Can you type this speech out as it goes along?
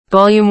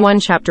Volume 1,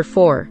 Chapter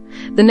 4.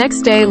 The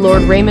next day,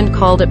 Lord Raymond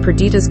called at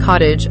Perdita's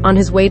cottage on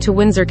his way to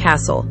Windsor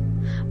Castle.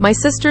 My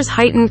sister's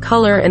heightened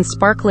color and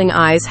sparkling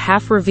eyes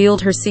half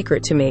revealed her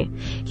secret to me.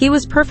 He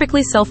was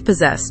perfectly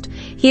self-possessed.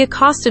 He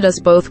accosted us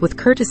both with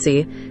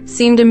courtesy,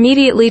 seemed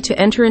immediately to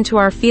enter into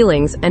our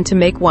feelings and to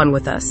make one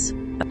with us.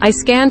 I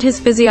scanned his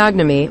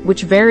physiognomy,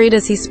 which varied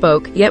as he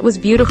spoke, yet was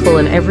beautiful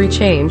in every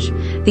change.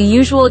 The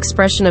usual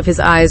expression of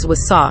his eyes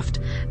was soft,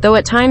 though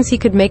at times he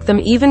could make them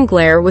even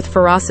glare with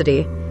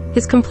ferocity.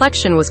 His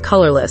complexion was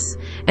colorless,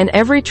 and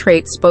every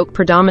trait spoke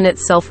predominant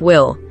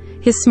self-will.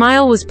 His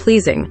smile was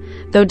pleasing,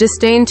 though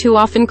disdain too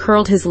often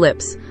curled his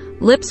lips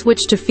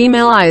which to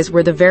female eyes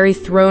were the very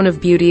throne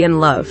of beauty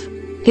and love.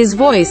 His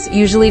voice,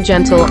 usually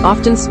gentle,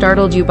 often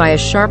startled you by a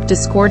sharp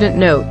discordant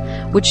note,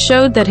 which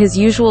showed that his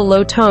usual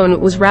low tone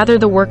was rather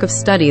the work of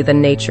study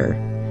than nature.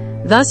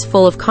 Thus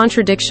full of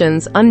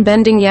contradictions,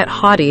 unbending yet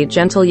haughty,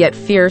 gentle yet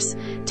fierce,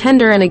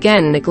 tender and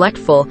again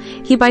neglectful,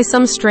 he by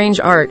some strange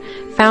art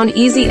found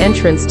easy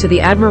entrance to the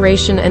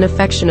admiration and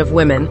affection of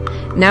women,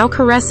 now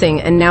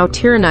caressing and now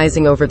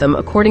tyrannizing over them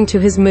according to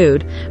his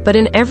mood, but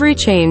in every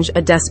change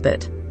a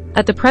despot.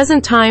 At the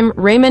present time,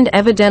 Raymond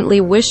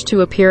evidently wished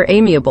to appear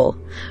amiable.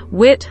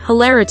 Wit,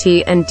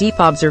 hilarity, and deep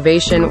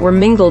observation were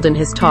mingled in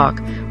his talk,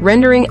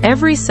 rendering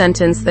every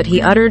sentence that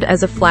he uttered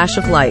as a flash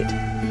of light.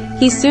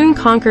 He soon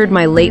conquered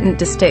my latent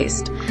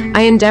distaste.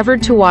 I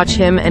endeavored to watch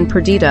him and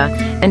Perdita,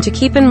 and to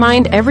keep in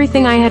mind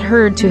everything I had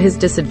heard to his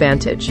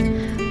disadvantage.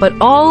 But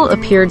all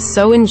appeared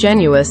so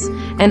ingenuous,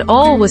 and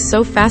all was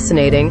so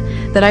fascinating,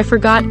 that I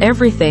forgot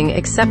everything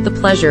except the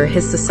pleasure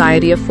his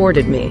society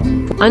afforded me.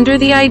 Under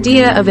the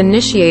idea of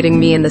initiating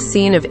me in the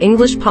scene of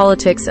English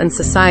politics and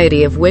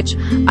society of which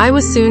I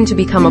was soon to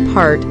become a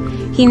part,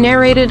 he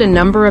narrated a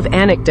number of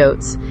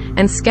anecdotes,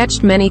 and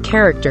sketched many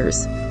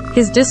characters.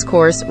 His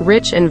discourse,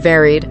 rich and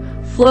varied,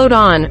 flowed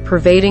on,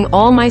 pervading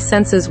all my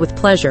senses with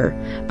pleasure,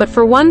 but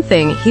for one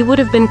thing he would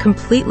have been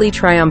completely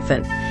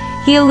triumphant.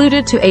 He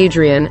alluded to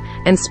Adrian,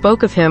 and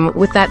spoke of him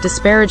with that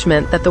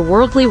disparagement that the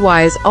worldly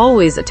wise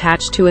always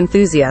attach to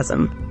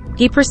enthusiasm.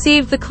 He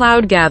perceived the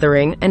cloud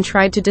gathering, and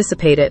tried to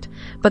dissipate it,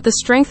 but the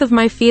strength of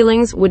my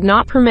feelings would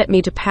not permit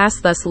me to pass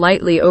thus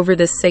lightly over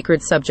this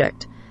sacred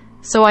subject.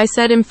 So I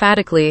said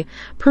emphatically,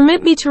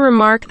 "Permit me to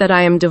remark that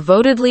I am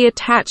devotedly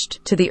attached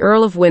to the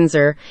Earl of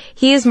Windsor.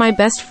 He is my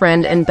best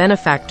friend and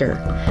benefactor.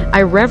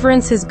 I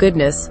reverence his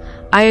goodness,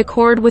 I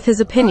accord with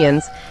his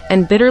opinions,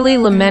 and bitterly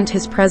lament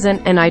his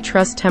present and I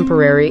trust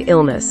temporary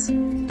illness.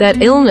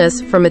 That illness,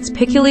 from its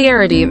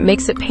peculiarity,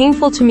 makes it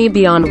painful to me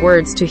beyond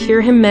words to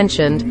hear him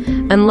mentioned,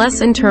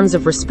 unless in terms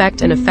of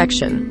respect and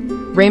affection."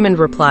 Raymond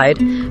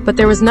replied, but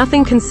there was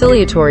nothing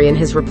conciliatory in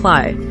his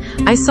reply.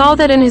 I saw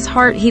that in his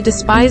heart he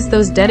despised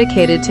those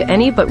dedicated to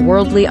any but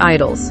worldly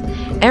idols.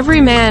 "Every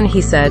man,"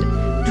 he said,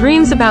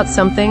 "dreams about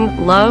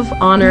something, love,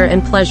 honor,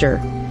 and pleasure.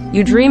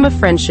 You dream of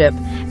friendship,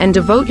 and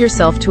devote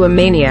yourself to a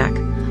maniac.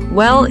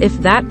 Well, if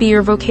that be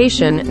your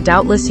vocation,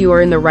 doubtless you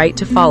are in the right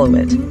to follow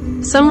it."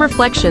 Some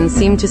reflection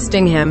seemed to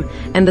sting him,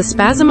 and the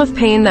spasm of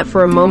pain that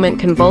for a moment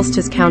convulsed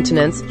his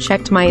countenance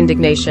checked my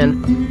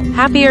indignation.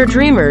 "Happy are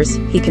dreamers,"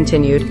 he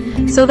continued,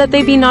 "so that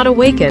they be not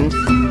awakened.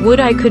 Would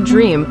I could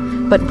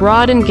dream, but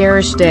broad and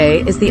garish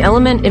day is the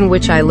element in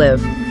which I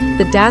live.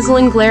 The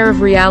dazzling glare of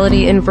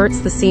reality inverts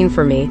the scene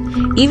for me.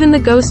 Even the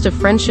ghost of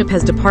friendship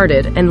has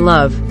departed, and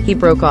love," he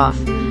broke off.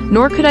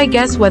 Nor could I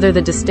guess whether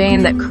the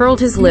disdain that curled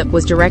his lip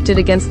was directed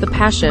against the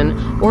passion,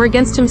 or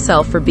against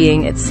himself for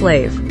being its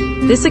slave.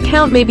 This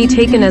account may be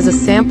taken as a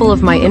sample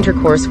of my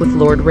intercourse with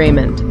Lord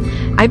Raymond.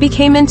 I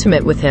became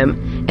intimate with him,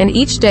 and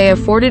each day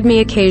afforded me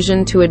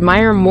occasion to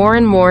admire more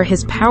and more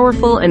his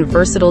powerful and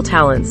versatile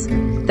talents,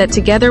 that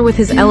together with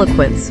his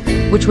eloquence,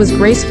 which was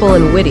graceful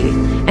and witty,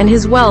 and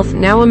his wealth,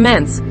 now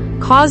immense,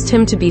 caused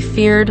him to be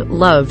feared,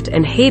 loved,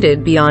 and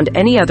hated beyond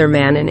any other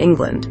man in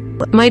England.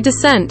 My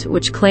descent,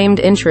 which claimed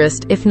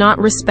interest, if not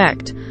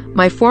respect,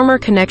 my former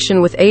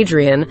connection with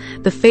Adrian,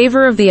 the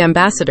favor of the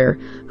ambassador,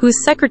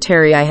 whose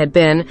secretary I had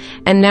been,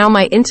 and now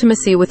my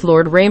intimacy with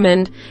Lord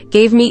Raymond,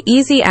 gave me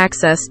easy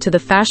access to the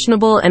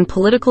fashionable and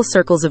political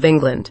circles of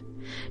England.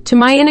 To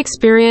my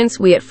inexperience,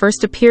 we at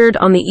first appeared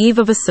on the eve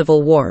of a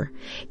civil war.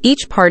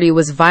 Each party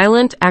was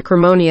violent,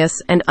 acrimonious,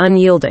 and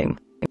unyielding.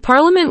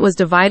 Parliament was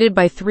divided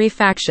by three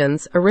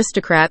factions: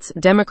 aristocrats,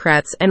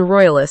 democrats, and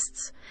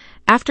royalists.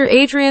 After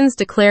Adrian's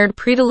declared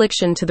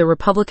predilection to the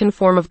republican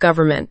form of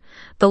government,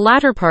 the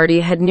latter party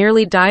had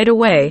nearly died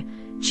away,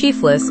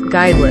 chiefless,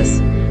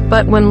 guideless.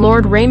 But when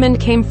Lord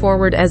Raymond came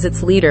forward as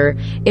its leader,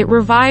 it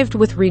revived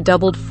with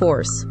redoubled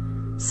force.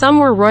 Some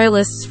were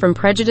royalists from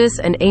prejudice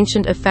and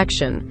ancient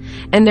affection,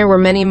 and there were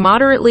many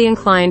moderately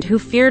inclined who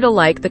feared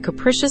alike the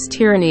capricious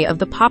tyranny of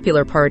the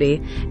popular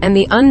party and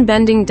the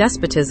unbending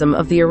despotism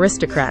of the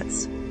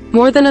aristocrats.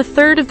 More than a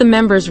third of the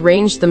members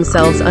ranged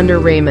themselves under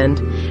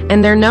Raymond,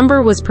 and their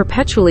number was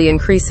perpetually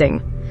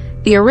increasing.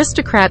 The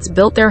aristocrats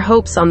built their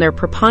hopes on their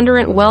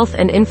preponderant wealth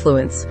and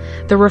influence,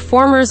 the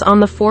reformers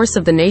on the force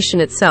of the nation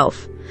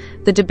itself.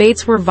 The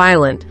debates were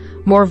violent,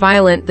 more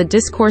violent the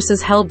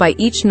discourses held by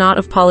each knot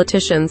of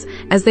politicians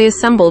as they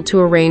assembled to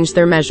arrange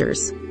their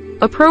measures.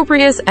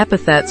 Opprobrious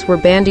epithets were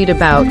bandied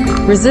about,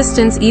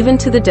 resistance even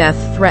to the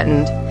death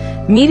threatened.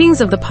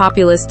 Meetings of the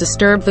populace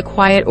disturbed the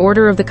quiet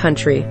order of the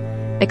country.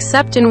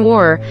 Except in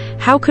war,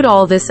 how could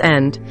all this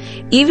end?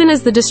 Even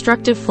as the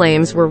destructive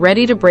flames were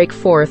ready to break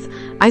forth,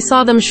 I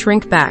saw them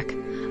shrink back,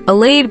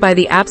 allayed by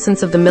the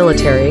absence of the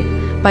military,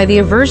 by the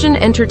aversion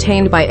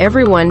entertained by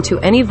everyone to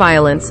any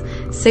violence,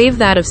 save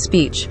that of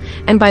speech,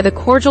 and by the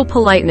cordial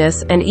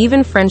politeness and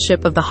even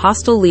friendship of the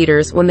hostile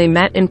leaders when they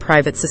met in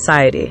private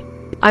society.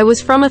 I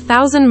was from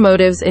 1,000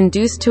 motives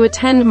induced to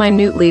attend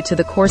minutely to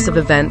the course of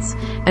events,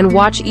 and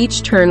watch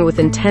each turn with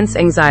intense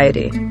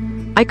anxiety.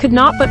 I could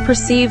not but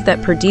perceive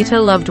that Perdita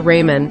loved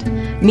Raymond.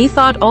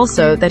 Methought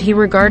also that he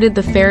regarded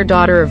the fair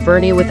daughter of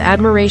Verney with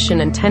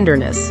admiration and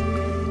tenderness.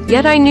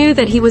 Yet I knew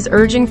that he was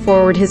urging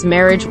forward his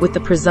marriage with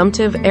the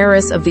presumptive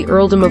heiress of the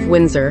Earldom of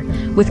Windsor,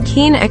 with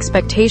keen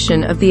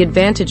expectation of the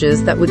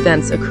advantages that would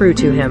thence accrue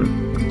to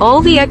him.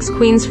 All the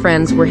ex-queen's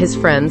friends were his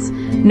friends.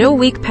 No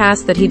week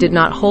passed that he did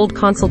not hold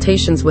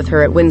consultations with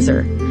her at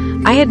Windsor.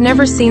 I had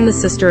never seen the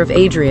sister of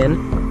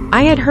Adrian.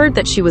 I had heard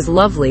that she was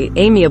lovely,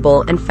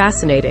 amiable, and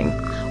fascinating.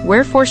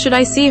 Wherefore should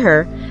I see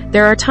her?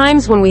 There are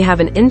times when we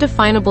have an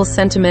indefinable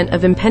sentiment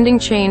of impending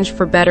change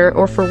for better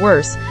or for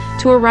worse,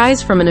 to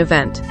arise from an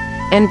event.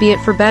 And be it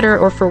for better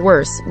or for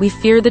worse, we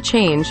fear the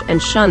change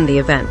and shun the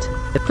event.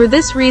 For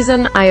this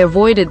reason I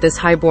avoided this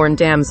high-born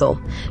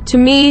damsel. To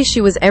me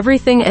she was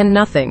everything and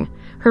nothing.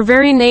 Her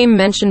very name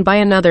mentioned by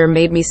another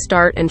made me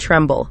start and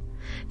tremble.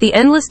 The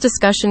endless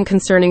discussion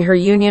concerning her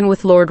union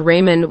with Lord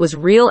Raymond was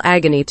real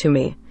agony to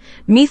me.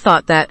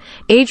 Methought that,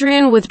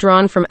 Adrian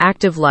withdrawn from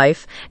active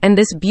life, and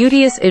this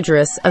beauteous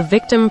Idris, a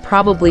victim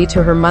probably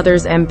to her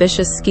mother's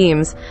ambitious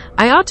schemes,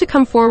 I ought to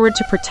come forward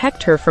to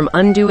protect her from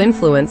undue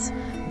influence,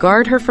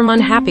 guard her from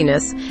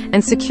unhappiness,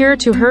 and secure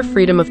to her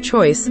freedom of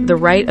choice the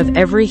right of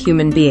every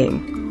human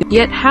being.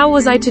 Yet how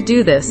was I to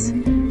do this?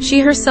 She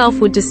herself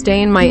would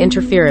disdain my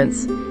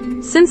interference.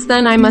 Since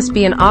then I must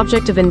be an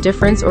object of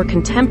indifference or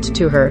contempt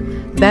to her.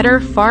 Better,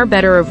 far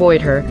better avoid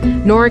her,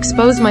 nor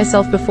expose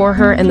myself before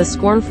her and the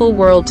scornful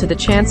world to the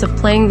chance of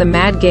playing the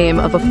mad game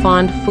of a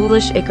fond,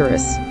 foolish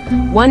Icarus.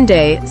 One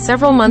day,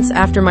 several months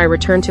after my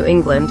return to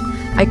England,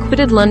 I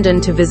quitted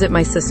London to visit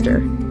my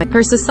sister.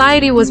 Her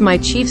society was my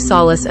chief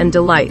solace and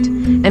delight,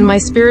 and my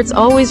spirits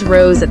always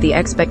rose at the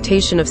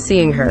expectation of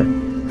seeing her.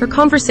 Her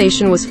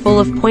conversation was full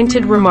of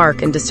pointed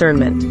remark and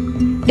discernment.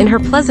 In her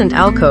pleasant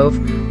alcove,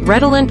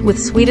 redolent with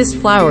sweetest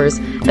flowers,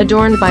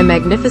 adorned by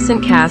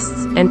magnificent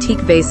casts, antique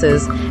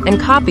vases, and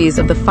copies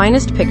of the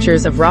finest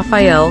pictures of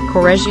Raphael,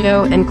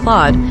 Correggio, and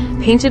Claude,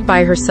 painted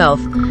by herself,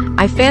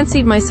 I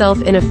fancied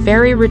myself in a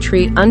fairy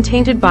retreat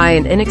untainted by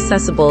and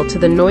inaccessible to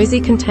the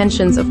noisy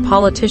contentions of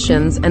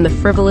politicians and the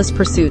frivolous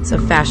pursuits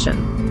of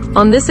fashion.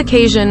 On this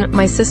occasion,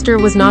 my sister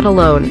was not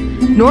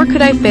alone, nor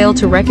could I fail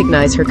to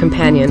recognize her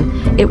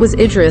companion. It was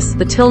Idris,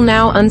 the till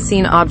now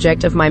unseen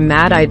object of my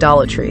mad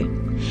idolatry.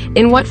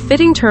 In what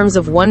fitting terms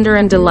of wonder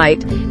and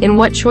delight, in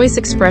what choice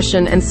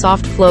expression and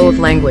soft flow of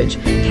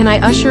language, can I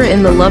usher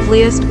in the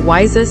loveliest,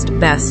 wisest,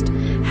 best?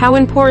 How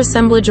in poor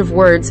assemblage of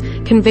words,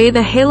 convey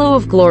the halo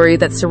of glory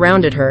that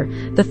surrounded her,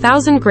 the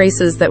thousand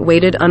graces that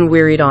waited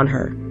unwearied on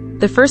her?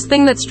 The first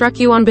thing that struck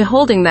you on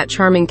beholding that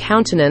charming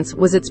countenance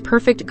was its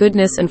perfect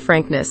goodness and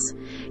frankness.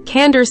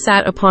 Candor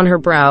sat upon her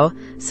brow,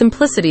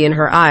 simplicity in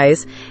her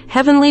eyes,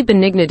 heavenly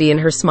benignity in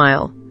her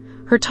smile.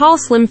 Her tall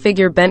slim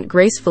figure bent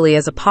gracefully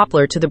as a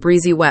poplar to the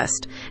breezy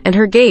west, and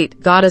her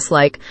gait,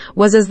 goddess-like,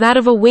 was as that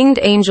of a winged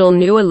angel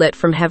new alit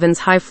from heaven's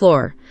high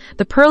floor.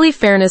 The pearly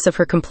fairness of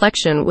her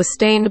complexion was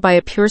stained by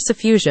a pure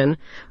suffusion.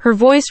 Her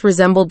voice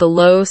resembled the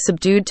low,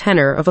 subdued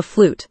tenor of a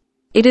flute.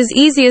 It is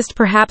easiest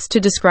perhaps to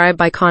describe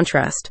by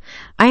contrast.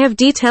 I have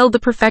detailed the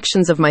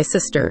perfections of my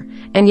sister,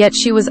 and yet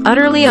she was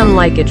utterly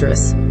unlike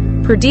Idris.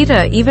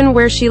 Perdita, even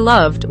where she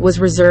loved, was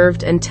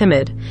reserved and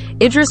timid.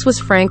 Idris was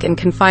frank and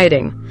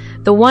confiding.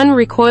 The one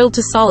recoiled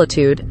to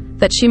solitude,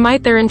 that she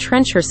might there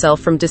entrench herself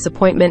from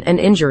disappointment and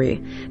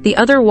injury. The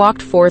other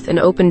walked forth in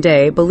open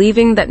day,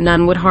 believing that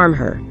none would harm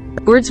her.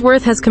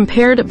 Wordsworth has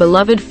compared a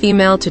beloved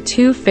female to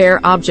two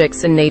fair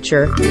objects in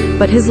nature,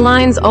 but his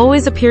lines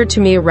always appeared to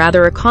me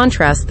rather a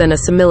contrast than a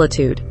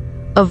similitude.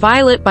 A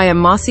violet by a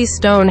mossy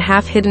stone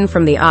half hidden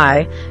from the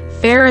eye,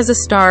 fair as a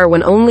star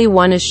when only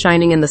one is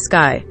shining in the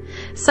sky.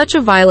 Such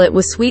a violet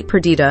was sweet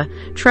Perdita,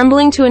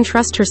 trembling to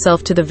entrust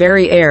herself to the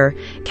very air,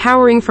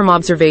 cowering from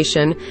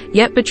observation,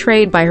 yet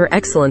betrayed by her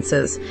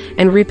excellences,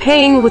 and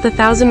repaying with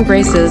 1,000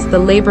 graces the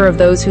labor of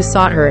those who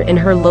sought her in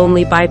her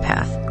lonely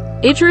bypath.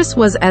 Idris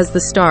was as the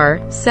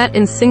star, set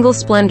in single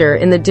splendor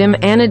in the dim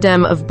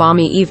anadem of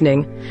balmy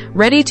evening,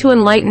 ready to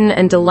enlighten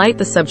and delight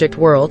the subject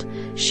world,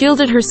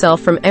 shielded herself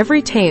from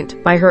every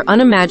taint by her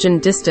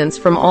unimagined distance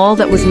from all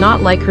that was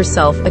not like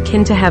herself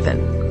akin to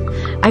heaven.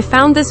 I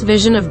found this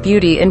vision of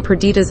beauty in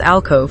Perdita's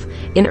alcove,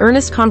 in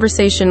earnest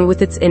conversation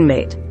with its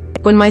inmate.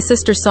 When my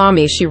sister saw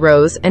me, she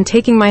rose, and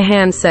taking my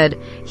hand said,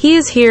 "He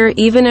is here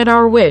even at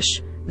our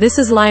wish. This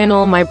is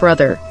Lionel, my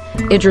brother."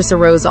 Idris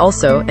arose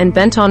also, and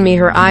bent on me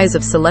her eyes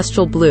of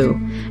celestial blue,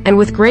 and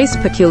with grace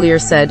peculiar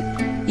said,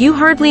 "You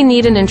hardly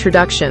need an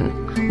introduction.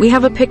 We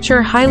have a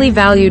picture highly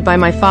valued by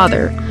my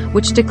father,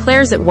 which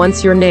declares at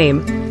once your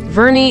name.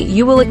 Verney,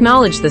 you will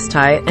acknowledge this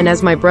tie, and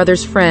as my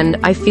brother's friend,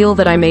 I feel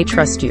that I may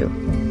trust you."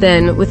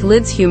 Then, with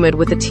lids humid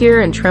with a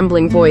tear and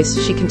trembling voice,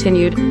 she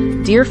continued,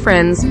 "Dear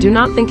friends, do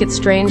not think it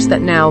strange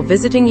that now,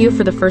 visiting you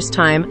for the first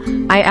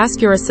time, I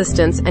ask your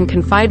assistance and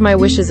confide my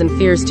wishes and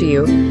fears to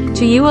you.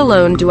 To you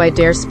alone do I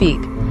dare speak.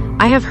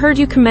 I have heard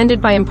you commended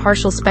by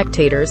impartial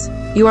spectators.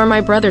 You are my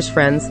brother's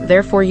friends,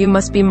 therefore you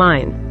must be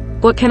mine.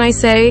 What can I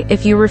say?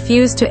 If you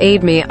refuse to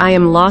aid me, I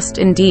am lost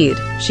indeed."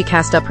 She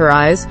cast up her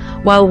eyes,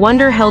 while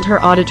wonder held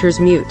her auditors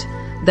mute.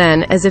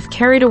 Then, as if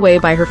carried away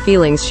by her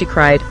feelings, she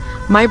cried,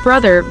 "My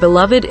brother,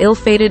 beloved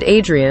ill-fated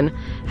Adrian,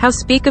 how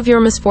speak of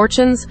your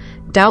misfortunes?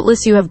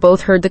 Doubtless you have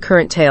both heard the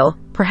current tale,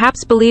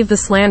 perhaps believe the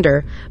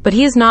slander, but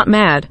he is not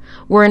mad.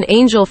 Were an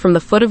angel from the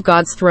foot of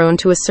God's throne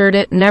to assert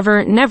it,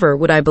 never, never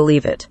would I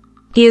believe it.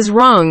 He is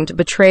wronged,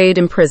 betrayed,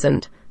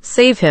 imprisoned.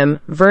 Save him,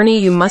 Verney,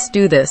 you must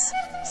do this.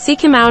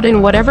 Seek him out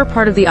in whatever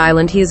part of the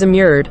island he is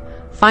immured.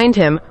 Find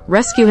him,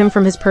 rescue him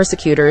from his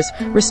persecutors,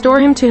 restore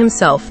him to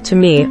himself, to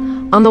me.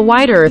 On the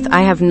wide earth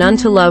I have none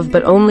to love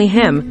but only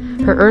him."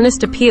 Her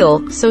earnest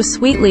appeal, so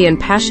sweetly and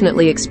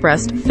passionately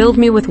expressed, filled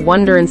me with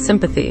wonder and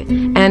sympathy,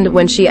 and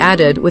when she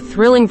added, with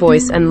thrilling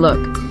voice and look,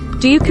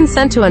 "Do you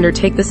consent to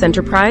undertake this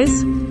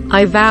enterprise?"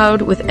 I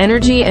vowed, with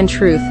energy and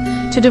truth,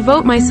 to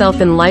devote myself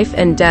in life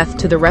and death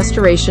to the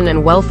restoration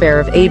and welfare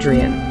of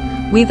Adrian.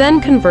 We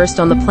then conversed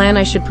on the plan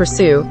I should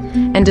pursue,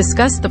 and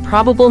discussed the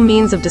probable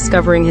means of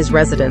discovering his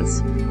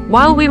residence.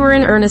 While we were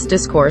in earnest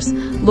discourse,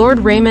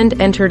 Lord Raymond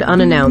entered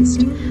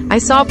unannounced. I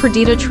saw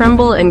Perdita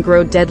tremble and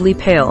grow deadly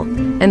pale,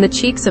 and the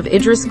cheeks of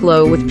Idris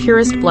glow with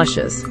purest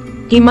blushes.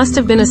 He must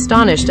have been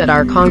astonished at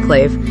our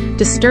conclave,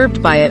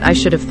 disturbed by it I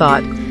should have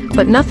thought,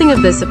 but nothing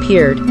of this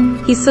appeared.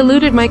 He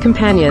saluted my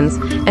companions,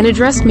 and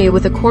addressed me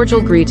with a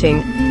cordial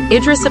greeting.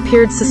 Idris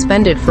appeared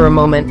suspended for a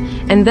moment,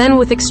 and then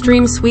with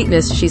extreme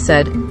sweetness she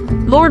said,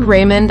 "Lord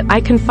Raymond,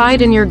 I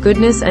confide in your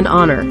goodness and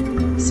honor."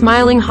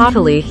 Smiling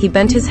haughtily, he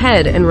bent his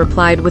head and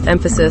replied with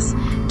emphasis,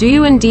 "Do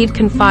you indeed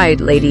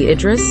confide, Lady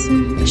Idris?"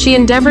 She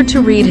endeavored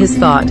to read his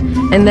thought,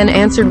 and then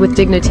answered with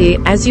dignity,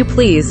 "As you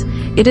please.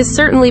 It is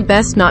certainly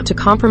best not to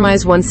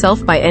compromise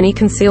oneself by any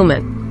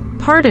concealment."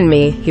 "Pardon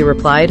me," he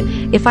replied,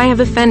 "if I have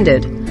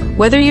offended.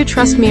 Whether you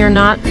trust me or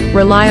not,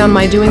 rely on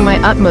my doing my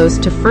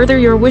utmost to further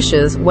your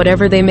wishes,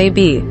 whatever they may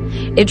be."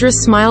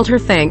 Idris smiled her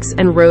thanks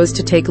and rose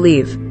to take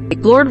leave.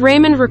 Lord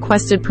Raymond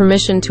requested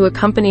permission to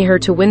accompany her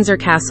to Windsor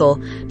Castle,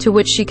 to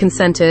which she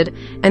consented,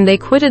 and they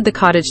quitted the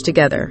cottage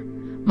together.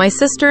 My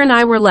sister and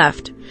I were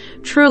left,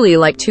 truly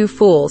like two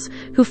fools,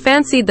 who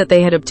fancied that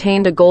they had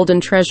obtained a golden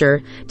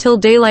treasure, till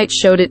daylight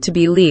showed it to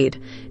be lead,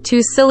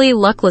 two silly,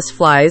 luckless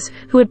flies,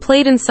 who had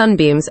played in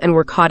sunbeams and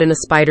were caught in a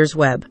spider's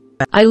web.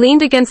 I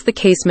leaned against the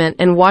casement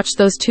and watched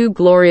those two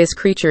glorious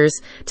creatures,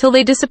 till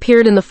they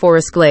disappeared in the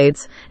forest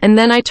glades, and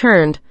then I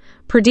turned.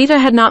 Perdita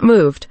had not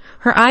moved,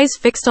 her eyes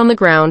fixed on the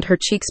ground, her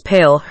cheeks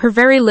pale, her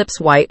very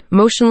lips white,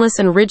 motionless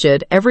and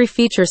rigid, every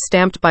feature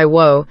stamped by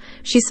woe.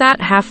 She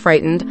sat half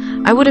frightened.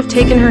 I would have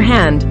taken her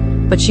hand,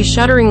 but she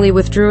shudderingly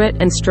withdrew it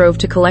and strove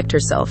to collect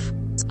herself.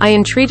 I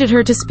entreated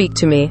her to speak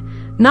to me.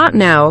 "Not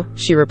now,"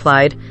 she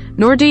replied,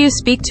 "nor do you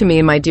speak to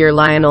me, my dear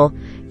Lionel.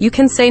 You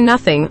can say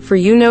nothing, for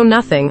you know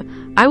nothing.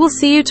 I will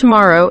see you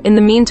tomorrow. In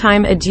the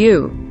meantime,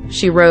 adieu."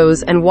 She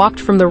rose and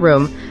walked from the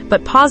room,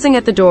 but pausing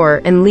at the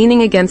door and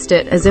leaning against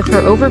it as if her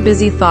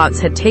over-busy thoughts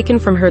had taken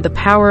from her the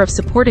power of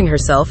supporting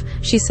herself,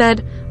 she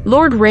said,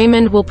 "Lord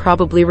Raymond will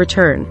probably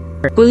return.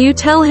 Will you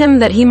tell him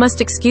that he must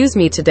excuse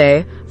me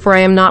today, for I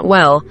am not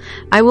well?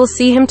 I will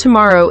see him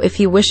tomorrow if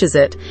he wishes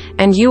it,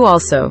 and you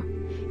also.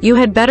 You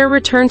had better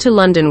return to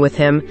London with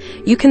him.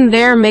 You can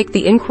there make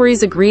the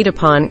inquiries agreed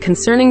upon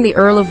concerning the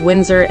Earl of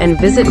Windsor and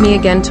visit me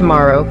again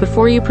tomorrow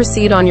before you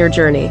proceed on your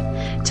journey.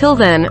 Till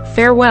then,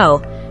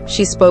 farewell."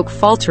 She spoke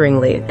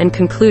falteringly and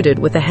concluded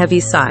with a heavy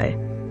sigh.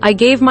 I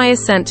gave my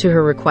assent to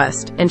her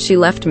request, and she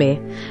left me.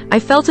 I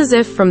felt as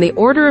if, from the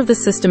order of the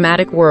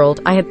systematic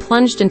world, I had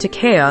plunged into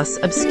chaos,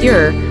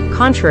 obscure,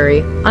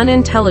 contrary,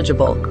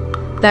 unintelligible.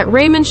 That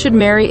Raymond should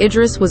marry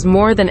Idris was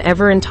more than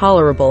ever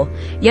intolerable,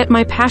 yet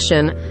my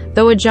passion,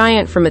 though a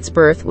giant from its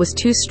birth, was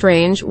too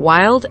strange,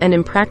 wild, and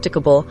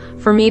impracticable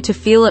for me to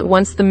feel at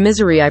once the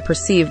misery I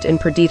perceived in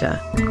Perdita.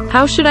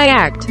 How should I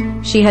act?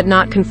 She had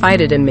not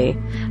confided in me.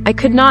 I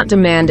could not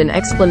demand an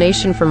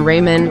explanation from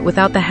Raymond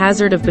without the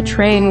hazard of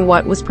betraying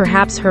what was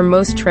perhaps her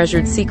most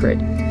treasured secret.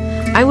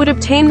 I would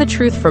obtain the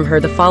truth from her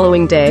the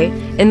following day,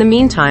 in the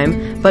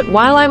meantime, but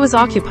while I was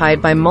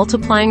occupied by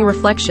multiplying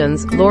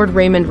reflections, Lord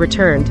Raymond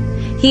returned.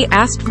 He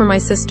asked for my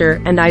sister,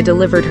 and I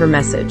delivered her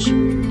message.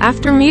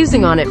 After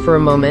musing on it for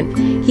a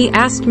moment, he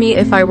asked me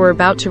if I were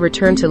about to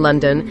return to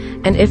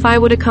London, and if I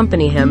would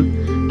accompany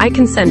him. I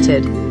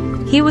consented.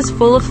 He was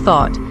full of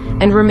thought,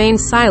 and remained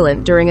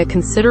silent during a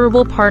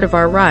considerable part of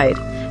our ride.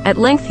 At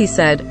length he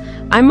said,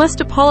 "I must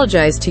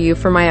apologize to you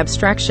for my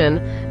abstraction.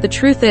 The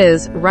truth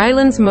is,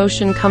 Ryland's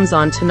motion comes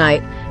on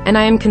tonight, and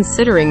I am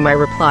considering my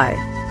reply."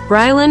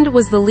 Ryland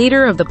was the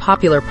leader of the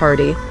popular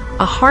party,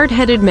 a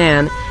hard-headed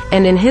man,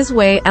 and in his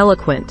way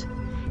eloquent.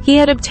 He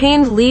had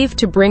obtained leave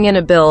to bring in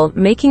a bill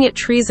making it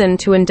treason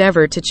to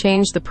endeavor to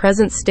change the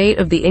present state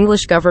of the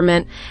English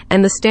government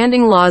and the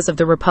standing laws of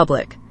the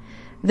Republic.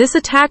 This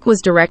attack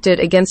was directed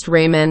against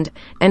Raymond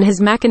and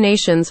his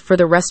machinations for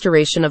the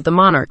restoration of the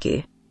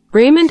monarchy.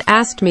 Raymond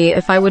asked me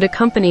if I would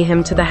accompany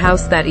him to the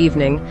house that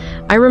evening.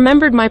 I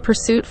remembered my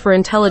pursuit for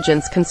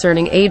intelligence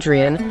concerning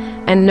Adrian,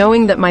 and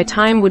knowing that my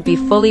time would be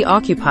fully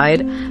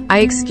occupied, I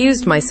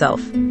excused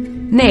myself.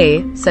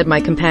 "Nay," said my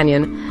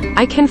companion,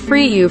 "I can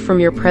free you from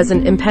your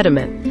present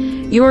impediment.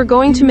 You are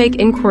going to make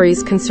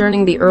inquiries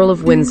concerning the Earl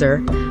of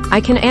Windsor.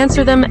 I can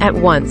answer them at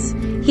once.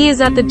 He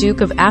is at the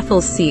Duke of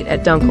Athol's seat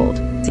at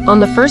Dunkeld." On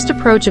the first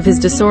approach of his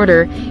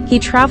disorder, he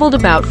traveled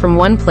about from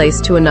one place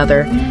to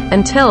another,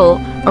 until,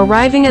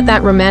 arriving at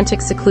that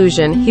romantic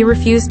seclusion, he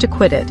refused to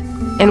quit it,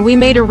 and we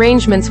made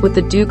arrangements with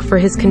the Duke for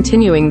his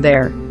continuing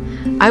there.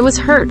 I was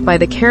hurt by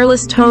the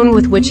careless tone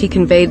with which he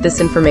conveyed this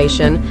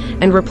information,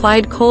 and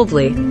replied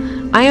coldly,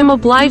 "I am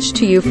obliged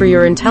to you for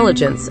your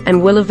intelligence,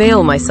 and will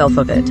avail myself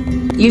of it."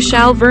 "You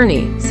shall,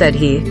 Verney," said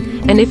he,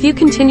 "and if you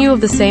continue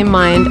of the same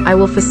mind, I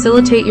will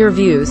facilitate your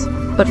views.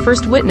 But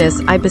first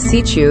witness, I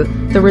beseech you,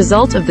 the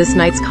result of this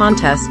night's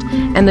contest,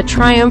 and the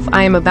triumph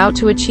I am about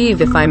to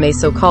achieve, if I may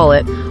so call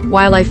it,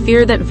 while I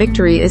fear that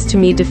victory is to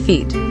me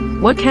defeat.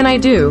 What can I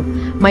do?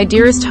 My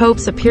dearest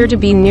hopes appear to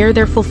be near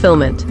their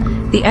fulfillment.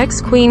 The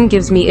ex-queen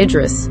gives me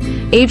Idris.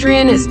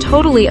 Adrian is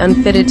totally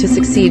unfitted to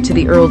succeed to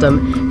the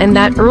earldom, and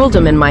that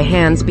earldom in my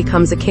hands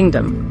becomes a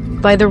kingdom.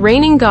 By the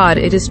reigning God,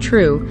 it is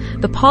true,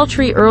 the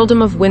paltry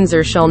earldom of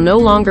Windsor shall no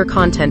longer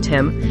content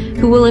him,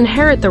 who will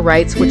inherit the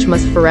rights which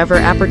must forever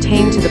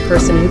appertain to the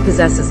person who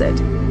possesses it.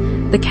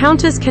 The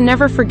Countess can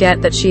never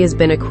forget that she has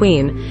been a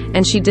queen,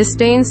 and she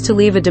disdains to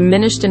leave a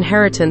diminished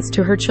inheritance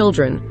to her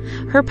children.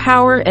 Her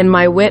power and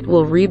my wit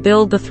will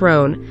rebuild the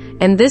throne,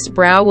 and this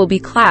brow will be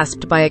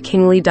clasped by a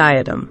kingly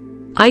diadem.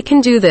 I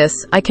can do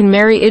this, I can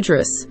marry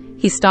Idris."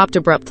 He stopped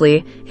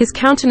abruptly, his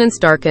countenance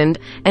darkened,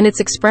 and its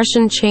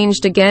expression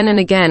changed again and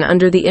again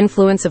under the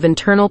influence of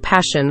internal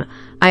passion.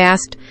 I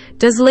asked,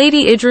 "Does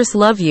Lady Idris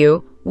love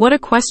you?" "What a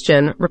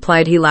question,"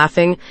 replied he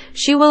laughing.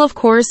 "She will, of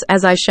course,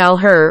 as I shall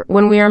her,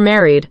 when we are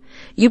married."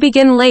 "You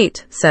begin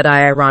late," said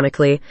I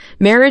ironically.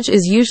 "Marriage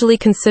is usually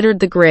considered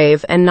the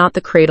grave and not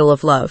the cradle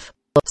of love."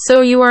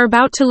 "So you are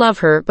about to love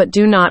her, but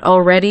do not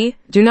already?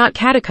 Do not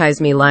catechize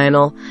me,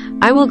 Lionel.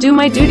 I will do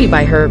my duty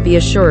by her, be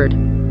assured.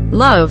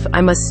 Love,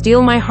 I must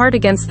steel my heart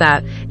against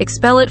that,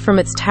 expel it from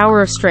its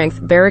tower of strength,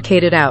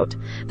 barricade it out.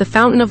 The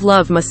fountain of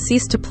love must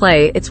cease to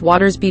play, its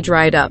waters be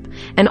dried up,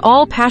 and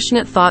all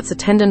passionate thoughts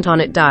attendant on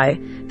it die.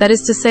 That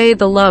is to say,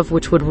 the love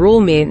which would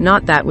rule me,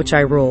 not that which I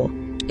rule.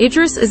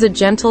 Idris is a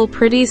gentle,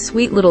 pretty,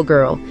 sweet little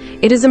girl.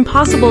 It is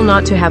impossible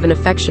not to have an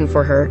affection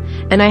for her,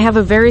 and I have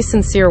a very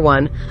sincere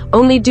one,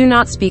 only do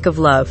not speak of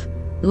love.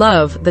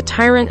 Love, the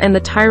tyrant and the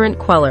tyrant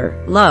queller.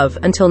 Love,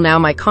 until now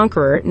my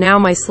conqueror, now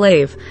my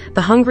slave.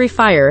 The hungry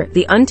fire,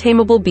 the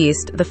untamable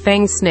beast, the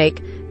fanged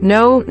snake.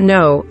 No,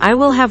 no, I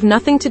will have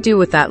nothing to do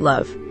with that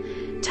love.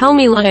 Tell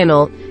me,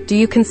 Lionel, do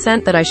you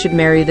consent that I should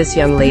marry this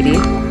young lady?"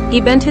 He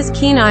bent his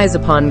keen eyes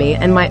upon me,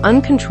 and my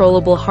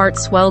uncontrollable heart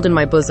swelled in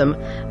my bosom.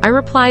 I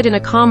replied in a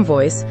calm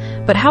voice,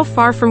 but how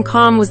far from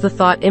calm was the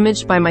thought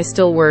imaged by my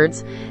still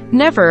words.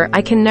 "Never,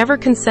 I can never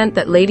consent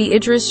that Lady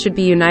Idris should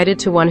be united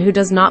to one who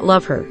does not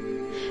love her."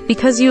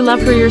 "Because you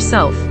love her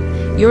yourself.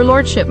 Your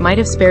lordship might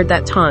have spared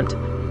that taunt.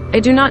 I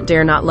do not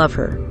dare not love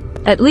her."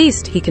 "At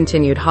least," he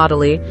continued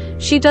haughtily,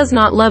 "she does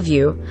not love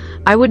you.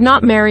 I would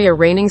not marry a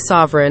reigning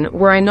sovereign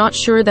were I not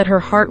sure that her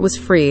heart was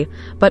free.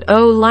 But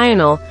oh,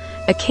 Lionel,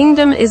 a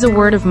kingdom is a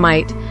word of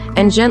might,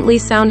 and gently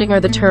sounding are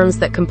the terms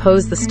that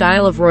compose the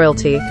style of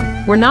royalty.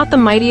 Were not the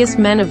mightiest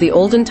men of the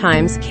olden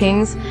times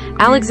kings?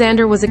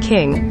 Alexander was a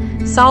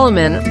king.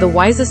 Solomon, the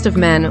wisest of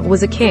men,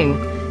 was a king.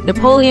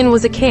 Napoleon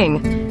was a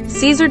king.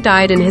 Caesar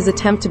died in his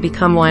attempt to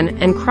become one,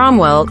 and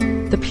Cromwell,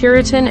 the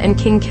Puritan and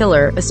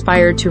king-killer,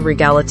 aspired to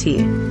regality.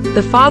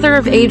 The father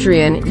of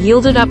Adrian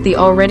yielded up the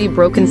already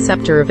broken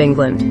scepter of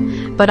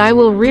England. But I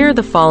will rear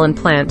the fallen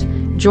plant,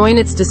 join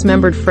its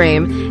dismembered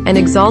frame, and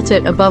exalt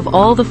it above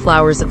all the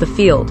flowers of the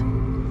field.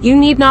 You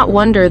need not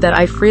wonder that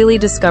I freely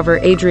discover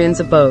Adrian's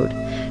abode.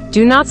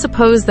 Do not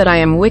suppose that I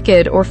am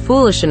wicked or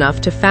foolish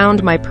enough to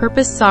found my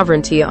purposed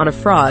sovereignty on a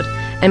fraud,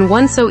 and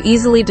one so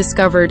easily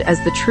discovered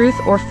as the truth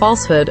or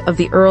falsehood of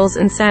the Earl's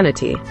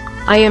insanity.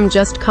 I am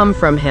just come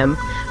from him.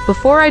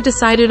 Before I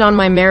decided on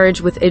my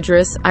marriage with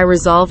Idris, I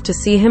resolved to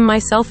see him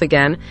myself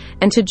again,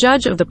 and to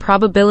judge of the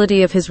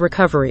probability of his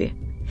recovery.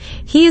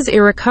 He is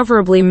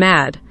irrecoverably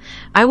mad.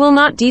 I will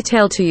not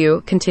detail to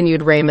you,"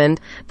 continued Raymond,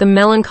 "the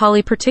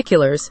melancholy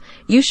particulars.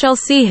 You shall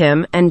see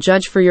him, and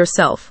judge for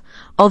yourself.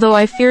 Although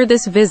I fear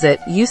this visit,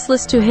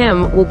 useless to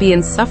him, will be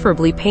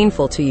insufferably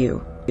painful to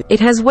you. It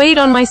has weighed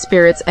on my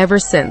spirits ever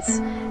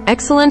since.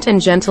 Excellent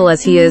and gentle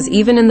as he is,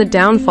 even in the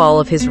downfall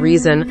of his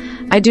reason,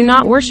 I do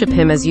not worship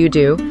him as you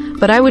do,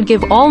 but I would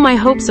give all my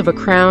hopes of a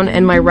crown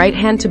and my right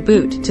hand to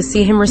boot, to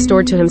see him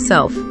restored to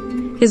himself."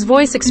 His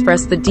voice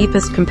expressed the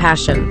deepest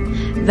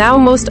compassion. "Thou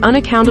most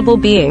unaccountable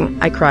being,"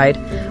 I cried,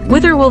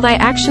 "whither will thy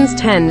actions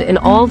tend in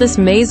all this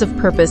maze of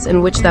purpose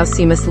in which thou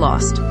seemest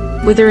lost?"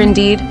 "Whither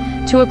indeed?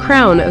 To a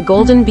crown, a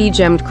golden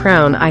bee-gemmed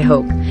crown, I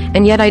hope,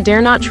 and yet I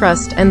dare not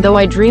trust, and though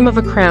I dream of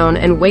a crown,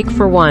 and wake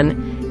for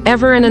one,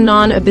 ever and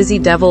anon a busy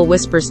devil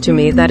whispers to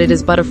me that it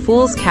is but a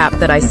fool's cap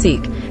that I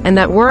seek, and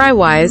that were I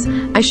wise,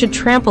 I should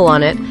trample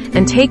on it,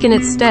 and take in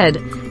its stead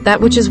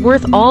that which is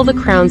worth all the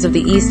crowns of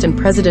the East and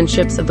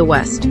presidentships of the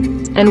West.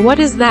 And what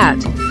is that?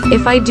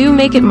 If I do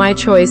make it my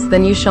choice,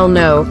 then you shall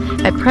know.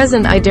 At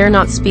present I dare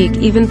not speak,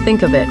 even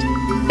think of it."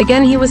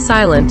 Again he was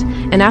silent,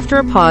 and after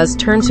a pause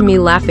turned to me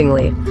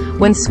laughingly.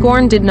 When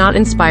scorn did not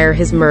inspire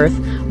his mirth,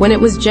 when it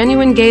was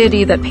genuine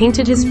gaiety that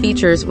painted his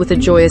features with a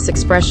joyous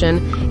expression,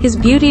 his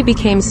beauty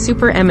became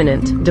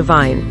supereminent,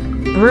 divine.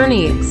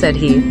 "Bernie," said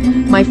he,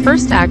 "my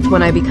first act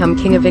when I become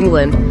King of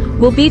England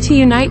will be to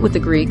unite with the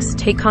Greeks,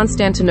 take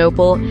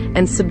Constantinople,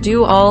 and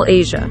subdue all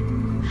Asia.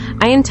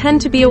 I intend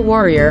to be a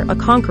warrior, a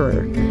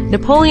conqueror.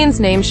 Napoleon's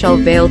name shall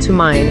veil to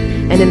mine,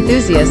 and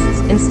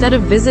enthusiasts, instead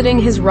of visiting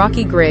his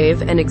rocky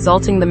grave and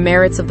exalting the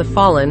merits of the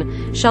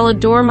fallen, shall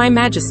adore my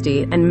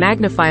majesty and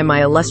magnify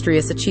my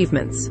illustrious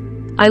achievements."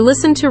 I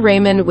listened to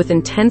Raymond with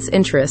intense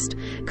interest.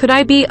 Could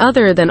I be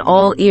other than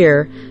all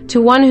ear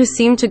to one who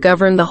seemed to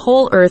govern the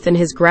whole earth in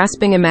his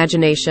grasping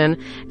imagination,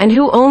 and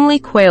who only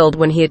quailed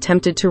when he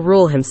attempted to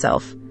rule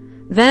himself?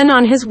 Then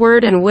on his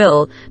word and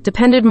will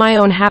depended my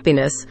own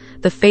happiness,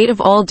 the fate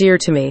of all dear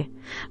to me.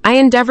 I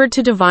endeavored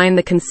to divine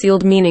the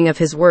concealed meaning of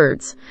his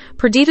words.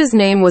 Perdita's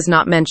name was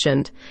not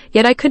mentioned,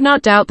 yet I could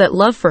not doubt that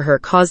love for her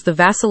caused the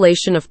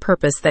vacillation of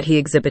purpose that he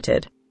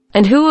exhibited.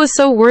 And who was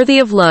so worthy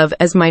of love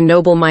as my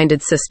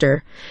noble-minded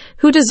sister?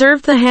 Who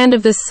deserved the hand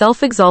of this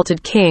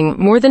self-exalted king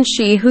more than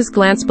she whose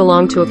glance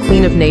belonged to a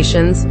queen of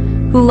nations?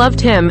 Who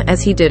loved him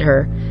as he did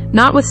her,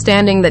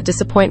 notwithstanding that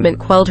disappointment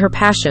quelled her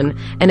passion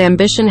and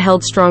ambition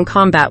held strong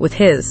combat with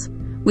his.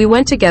 We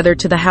went together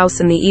to the house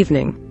in the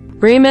evening.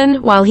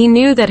 Raymond, while he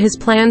knew that his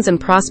plans and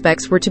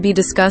prospects were to be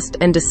discussed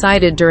and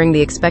decided during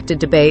the expected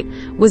debate,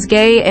 was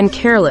gay and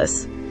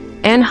careless.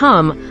 An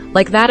hum,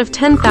 like that of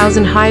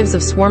 10,000 hives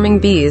of swarming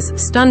bees,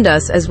 stunned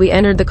us as we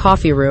entered the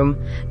coffee room.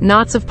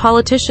 Knots of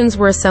politicians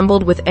were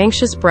assembled with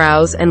anxious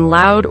brows and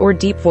loud or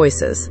deep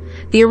voices.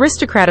 The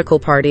aristocratical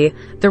party,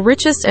 the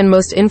richest and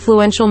most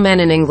influential men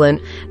in England,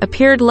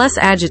 appeared less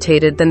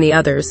agitated than the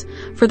others,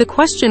 for the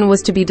question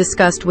was to be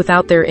discussed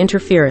without their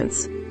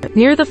interference.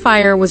 Near the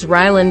fire was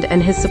Ryland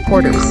and his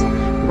supporters.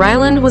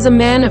 Ryland was a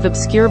man of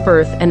obscure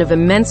birth and of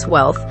immense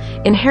wealth,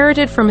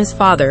 inherited from his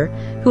father,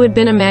 who had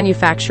been a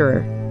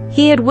manufacturer.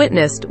 He had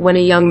witnessed, when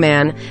a young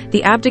man,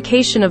 the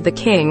abdication of the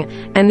king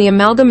and the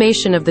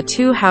amalgamation of the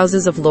two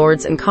houses of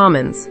Lords and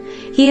Commons.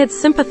 He had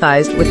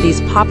sympathized with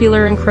these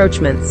popular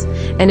encroachments,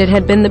 and it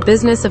had been the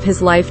business of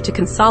his life to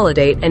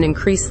consolidate and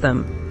increase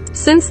them.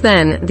 Since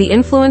then, the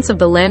influence of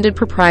the landed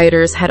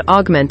proprietors had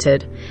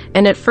augmented,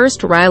 and at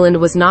first Ryland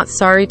was not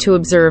sorry to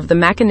observe the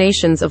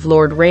machinations of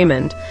Lord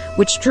Raymond,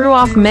 which drew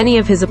off many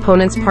of his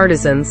opponent's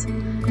partisans.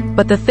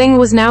 But the thing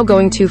was now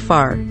going too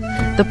far.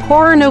 The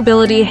poorer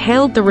nobility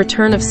hailed the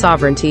return of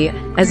sovereignty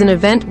as an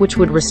event which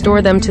would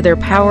restore them to their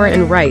power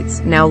and rights,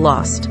 now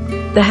lost.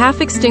 The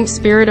half-extinct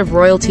spirit of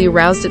royalty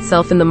roused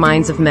itself in the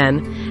minds of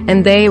men,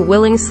 and they,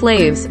 willing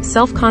slaves,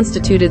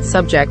 self-constituted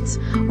subjects,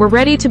 were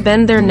ready to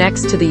bend their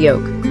necks to the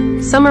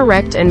yoke. Some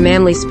erect and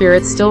manly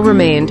spirits still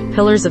remained,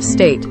 pillars of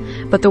state,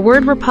 but the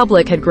word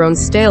republic had grown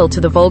stale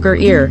to the vulgar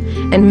ear,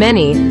 and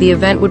many, the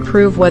event would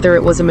prove whether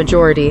it was a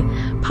majority,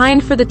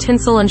 pined for the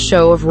tinsel and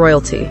show of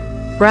royalty.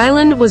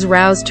 Ryland was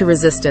roused to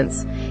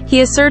resistance.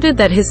 He asserted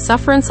that his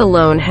sufferance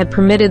alone had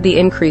permitted the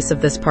increase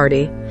of this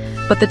party.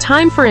 But the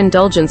time for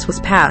indulgence was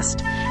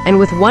past, and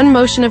with one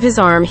motion of his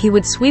arm he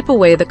would sweep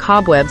away the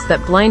cobwebs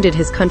that blinded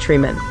his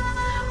countrymen.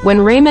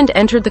 When Raymond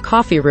entered the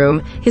coffee room,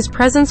 his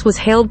presence was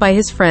hailed by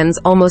his friends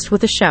almost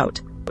with a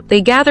shout.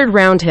 They gathered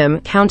round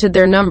him, counted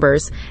their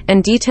numbers,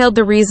 and detailed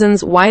the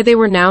reasons why they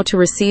were now to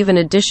receive an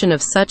addition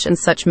of such and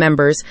such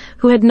members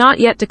who had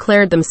not yet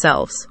declared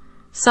themselves.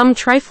 Some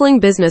trifling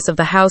business of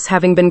the house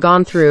having been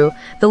gone through,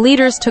 the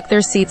leaders took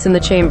their seats in the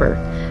chamber.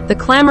 The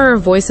clamor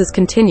of voices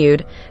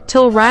continued,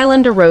 till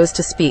Ryland arose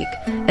to speak,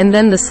 and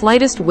then the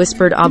slightest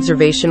whispered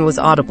observation was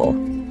audible.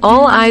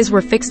 All eyes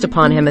were fixed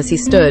upon him as he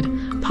stood,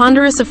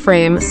 ponderous of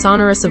frame,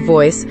 sonorous of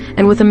voice,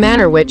 and with a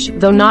manner which,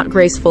 though not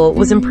graceful,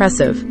 was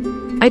impressive.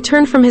 I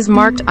turned from his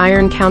marked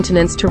iron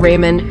countenance to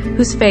Raymond,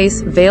 whose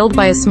face, veiled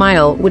by a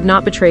smile, would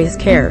not betray his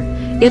care.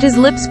 Yet his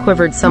lips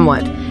quivered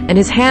somewhat, and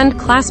his hand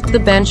clasped the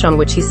bench on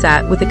which he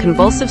sat with a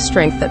convulsive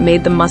strength that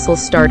made the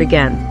muscles start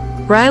again.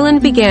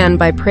 Ryland began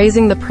by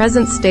praising the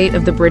present state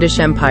of the British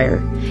Empire.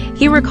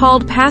 He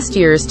recalled past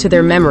years to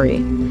their memory,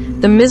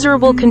 the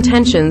miserable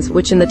contentions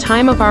which in the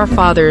time of our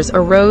fathers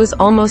arose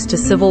almost to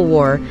civil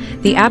war,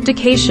 the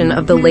abdication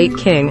of the late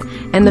king,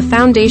 and the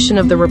foundation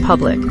of the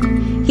Republic.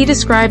 He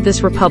described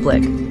this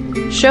Republic,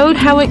 showed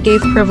how it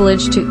gave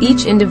privilege to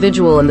each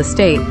individual in the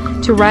state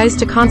to rise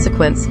to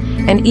consequence,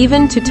 and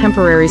even to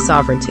temporary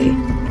sovereignty.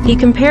 He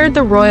compared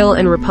the royal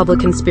and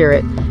republican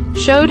spirit,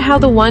 showed how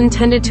the one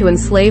tended to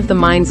enslave the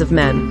minds of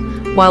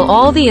men, while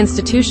all the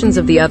institutions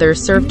of the other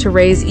served to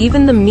raise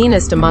even the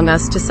meanest among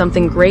us to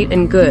something great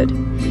and good.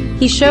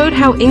 He showed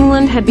how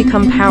England had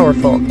become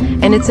powerful,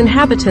 and its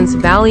inhabitants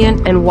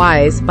valiant and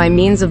wise by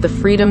means of the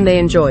freedom they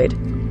enjoyed.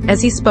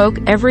 As he spoke,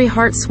 every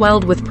heart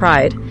swelled with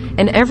pride,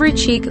 and every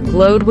cheek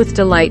glowed with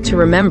delight to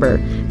remember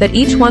that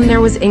each one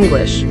there was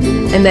English,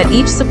 and that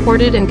each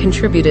supported and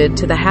contributed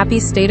to the happy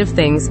state of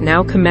things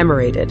now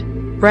commemorated.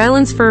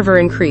 Ryland's fervor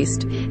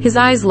increased, his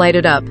eyes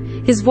lighted up,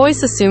 his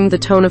voice assumed the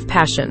tone of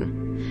passion.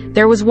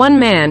 There was one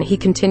man, he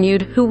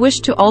continued, who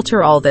wished to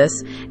alter all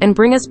this, and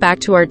bring us back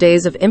to our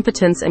days of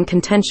impotence and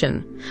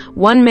contention.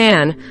 One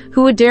man,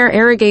 who would dare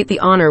arrogate the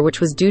honor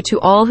which was due to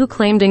all who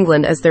claimed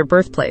England as their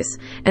birthplace,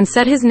 and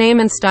set his name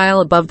and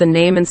style above the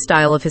name and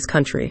style of his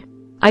country.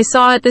 I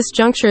saw at this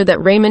juncture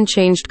that Raymond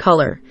changed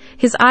color.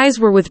 His eyes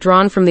were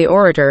withdrawn from the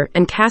orator,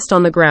 and cast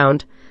on the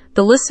ground.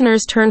 The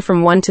listeners turned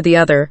from one to the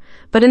other,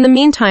 but in the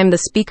meantime the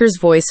speaker's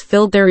voice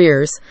filled their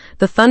ears,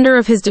 the thunder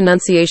of his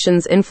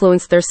denunciations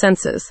influenced their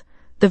senses.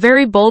 The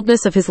very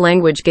boldness of his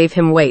language gave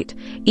him weight.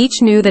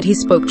 Each knew that he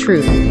spoke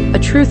truth, a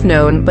truth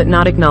known but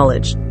not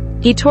acknowledged.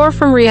 He tore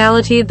from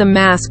reality the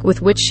mask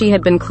with which she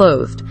had been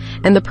clothed,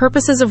 and the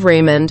purposes of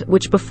Raymond,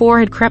 which before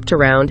had crept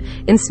around,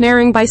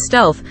 ensnaring by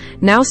stealth,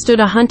 now stood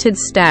a hunted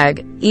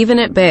stag, even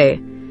at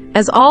bay.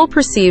 As all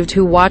perceived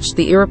who watched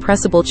the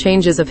irrepressible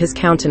changes of his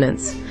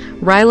countenance,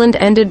 Ryland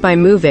ended by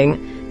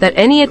moving that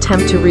any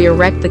attempt to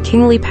re-erect the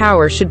kingly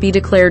power should be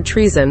declared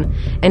treason,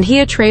 and he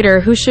a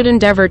traitor who should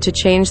endeavor to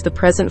change the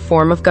present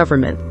form of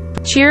government.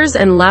 Cheers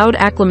and loud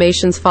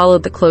acclamations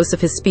followed the close of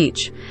his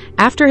speech.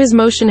 After his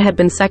motion had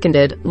been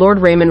seconded, Lord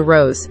Raymond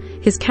rose,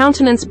 his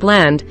countenance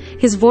bland,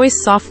 his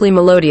voice softly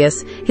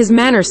melodious, his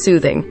manner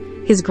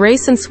soothing. His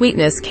grace and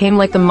sweetness came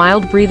like the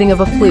mild breathing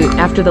of a flute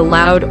after the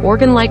loud,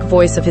 organ-like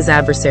voice of his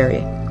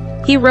adversary.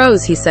 He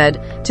rose, he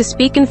said, to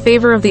speak in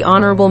favor of the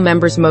honorable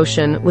member's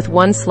motion, with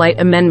one slight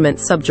amendment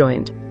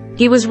subjoined.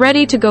 He was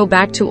ready to go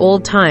back to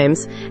old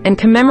times and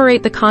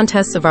commemorate the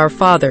contests of our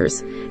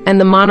fathers and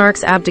the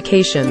monarch's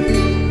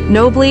abdication.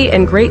 Nobly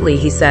and greatly,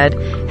 he said,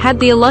 had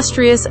the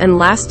illustrious and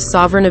last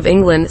sovereign of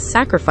England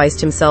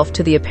sacrificed himself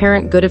to the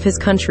apparent good of his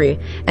country,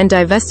 and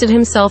divested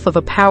himself of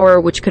a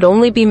power which could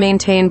only be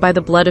maintained by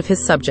the blood of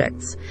his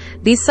subjects.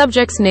 These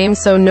subjects named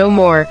so no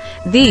more,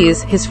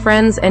 these, his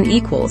friends and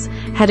equals,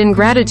 had in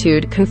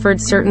gratitude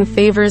conferred certain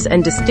favors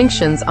and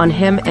distinctions on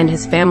him and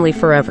his family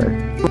forever.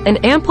 An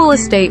ample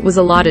estate was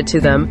allotted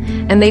to them,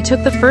 and they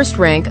took the first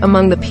rank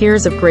among the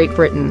peers of Great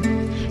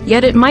Britain.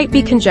 Yet it might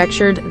be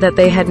conjectured that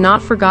they had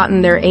not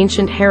forgotten their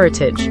ancient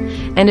heritage,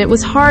 and it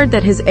was hard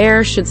that his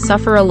heir should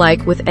suffer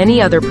alike with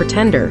any other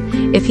pretender,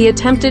 if he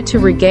attempted to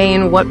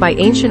regain what by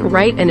ancient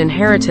right and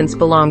inheritance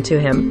belonged to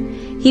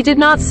him. He did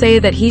not say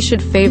that he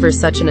should favor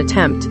such an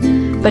attempt,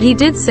 but he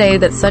did say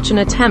that such an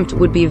attempt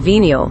would be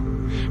venial,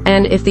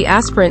 and if the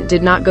aspirant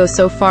did not go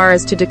so far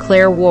as to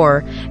declare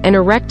war and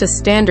erect a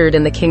standard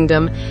in the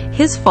kingdom,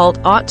 his fault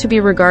ought to be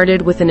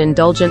regarded with an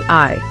indulgent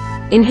eye.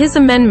 In his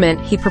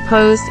amendment, he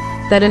proposed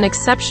that an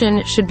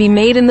exception should be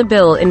made in the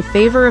bill in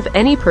favor of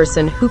any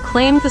person who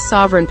claimed the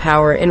sovereign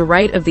power in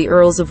right of the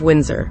Earls of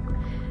Windsor.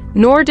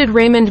 Nor did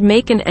Raymond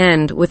make an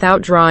end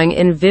without drawing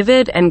in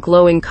vivid and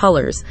glowing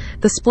colors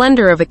the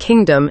splendor of a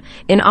kingdom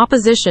in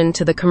opposition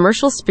to the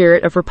commercial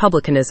spirit of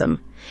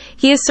republicanism.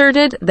 He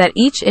asserted that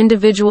each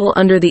individual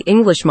under the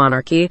English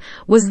monarchy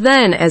was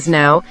then, as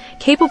now,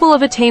 capable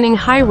of attaining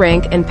high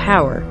rank and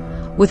power,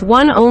 with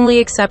one only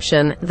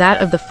exception,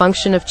 that of the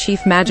function of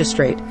chief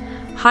magistrate,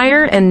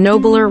 higher and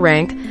nobler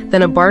rank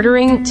than a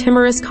bartering,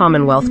 timorous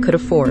commonwealth could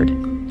afford.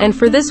 And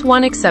for this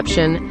one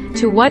exception,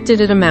 to what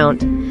did it amount?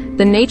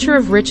 The nature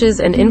of riches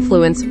and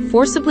influence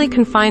forcibly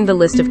confined the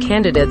list of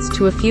candidates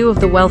to a few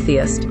of the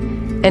wealthiest,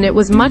 and it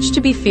was much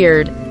to be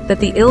feared that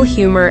the ill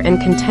humor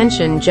and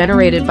contention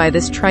generated by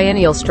this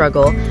triennial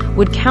struggle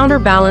would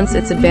counterbalance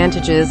its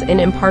advantages in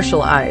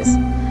impartial eyes.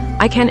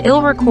 I can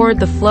ill record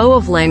the flow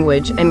of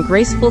language and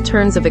graceful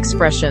turns of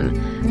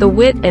expression, the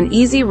wit and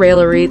easy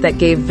raillery that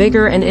gave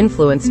vigor and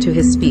influence to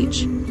his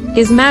speech.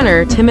 His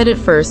manner, timid at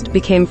first,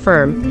 became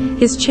firm.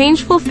 His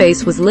changeful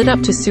face was lit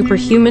up to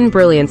superhuman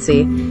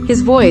brilliancy.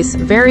 His voice,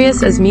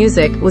 various as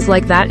music, was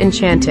like that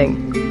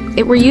enchanting.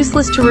 It were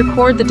useless to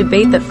record the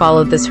debate that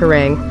followed this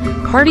harangue.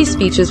 Hearty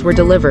speeches were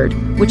delivered,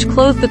 which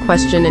clothed the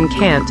question in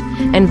cant,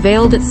 and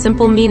veiled its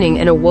simple meaning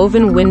in a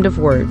woven wind of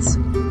words.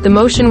 The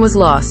motion was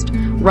lost.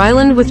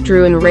 Ryland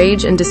withdrew in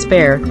rage and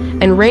despair,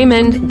 and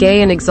Raymond,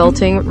 gay and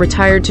exulting,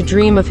 retired to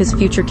dream of his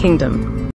future kingdom.